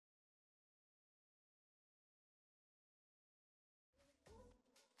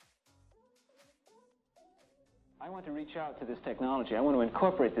I want to reach out to this technology. I want to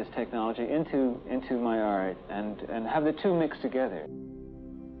incorporate this technology into my art and have the two mixed together.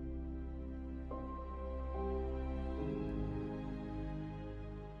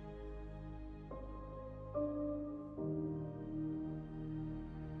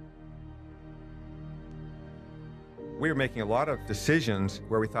 We were making a lot of decisions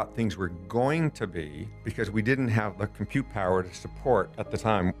where we thought things were going to be because we didn't have the compute power to support at the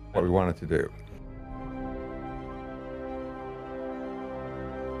time what we wanted to do.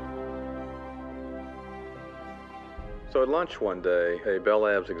 So at lunch one day, a Bell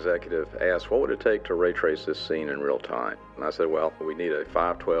Labs executive asked, what would it take to ray trace this scene in real time? And I said, well, we need a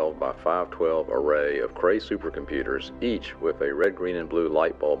 512 by 512 array of Cray supercomputers, each with a red, green, and blue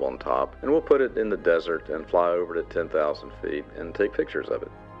light bulb on top, and we'll put it in the desert and fly over it at 10,000 feet and take pictures of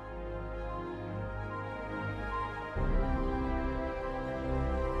it.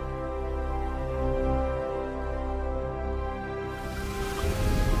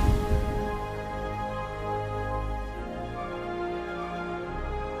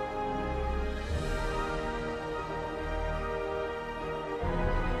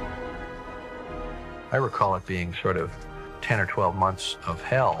 I recall it being sort of 10 or 12 months of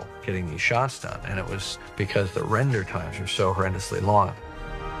hell getting these shots done, and it was because the render times were so horrendously long.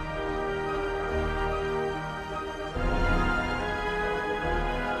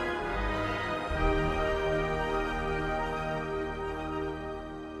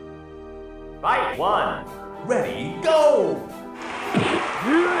 Fight one. Ready.